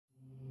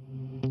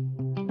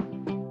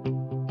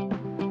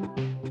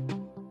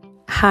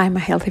Hi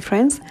my healthy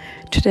friends,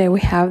 today we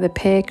have the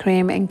pear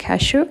cream and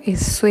cashew.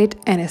 It's sweet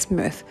and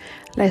smooth.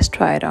 Let's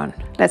try it on.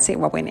 Let's see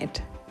what we need.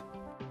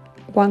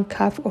 1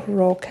 cup of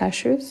raw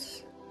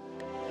cashews.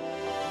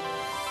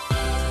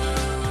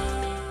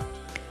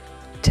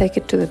 Take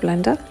it to the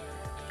blender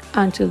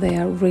until they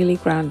are really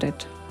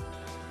grounded.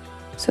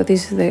 So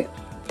this is the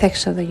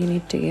texture that you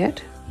need to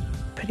get,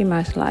 pretty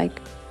much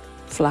like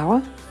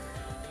flour.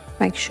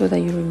 Make sure that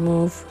you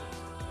remove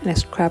and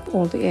scrub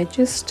all the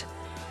edges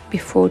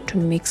before to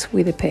mix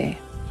with the pear.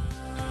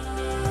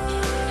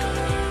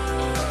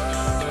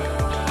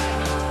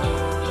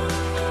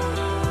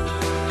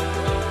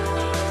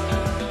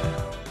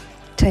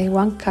 Take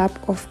 1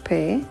 cup of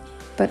pear,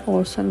 but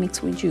also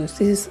mix with juice.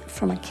 This is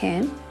from a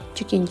can.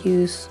 You can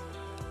use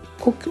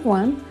cooked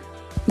one,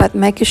 but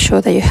make sure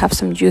that you have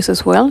some juice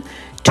as well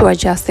to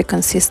adjust the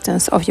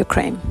consistency of your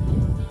cream.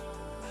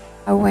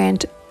 I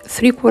went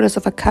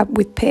 3/4 cup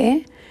with pear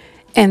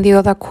and the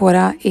other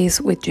quarter is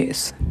with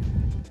juice.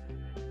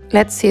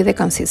 Let's see the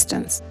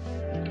consistency.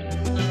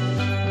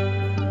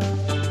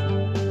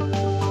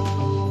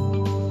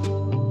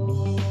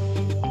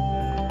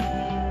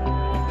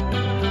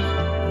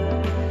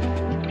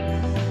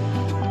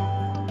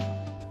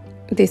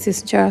 This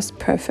is just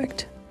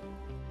perfect.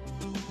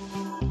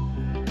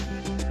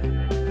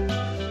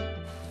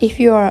 If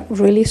you are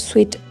really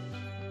sweet,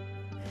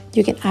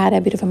 you can add a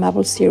bit of a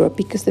maple syrup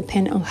because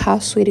depending on how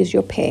sweet is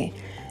your pear.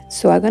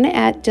 So I'm going to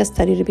add just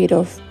a little bit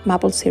of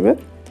maple syrup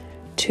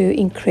to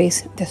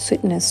increase the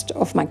sweetness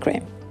of my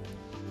cream.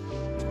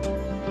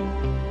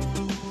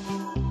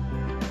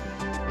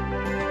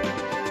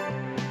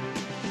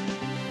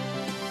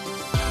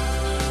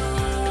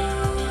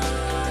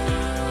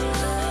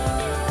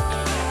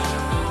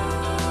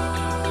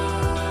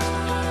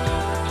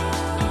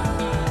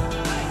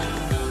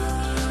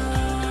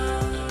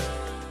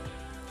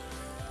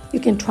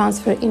 You can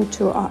transfer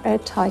into our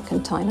airtight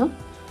container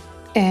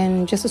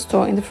and just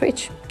store in the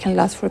fridge. Can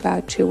last for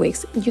about 2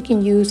 weeks. You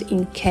can use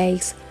in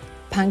cakes,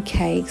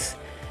 pancakes,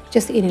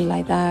 just eating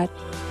like that.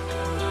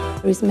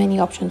 There is many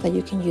options that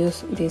you can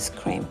use this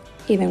cream.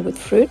 Even with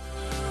fruit,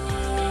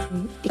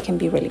 it can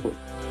be really good.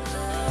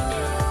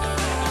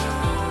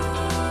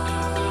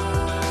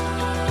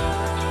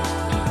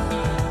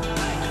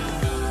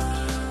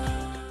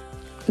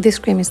 This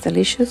cream is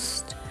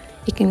delicious.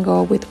 It can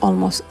go with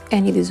almost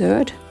any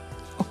dessert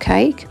or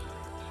cake,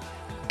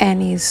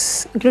 and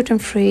is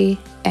gluten-free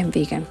and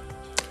vegan.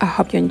 I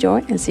hope you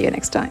enjoy and see you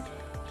next time.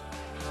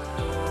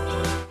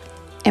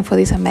 And for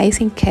this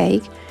amazing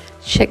cake,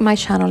 check my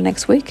channel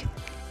next week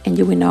and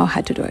you will know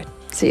how to do it.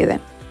 See you then.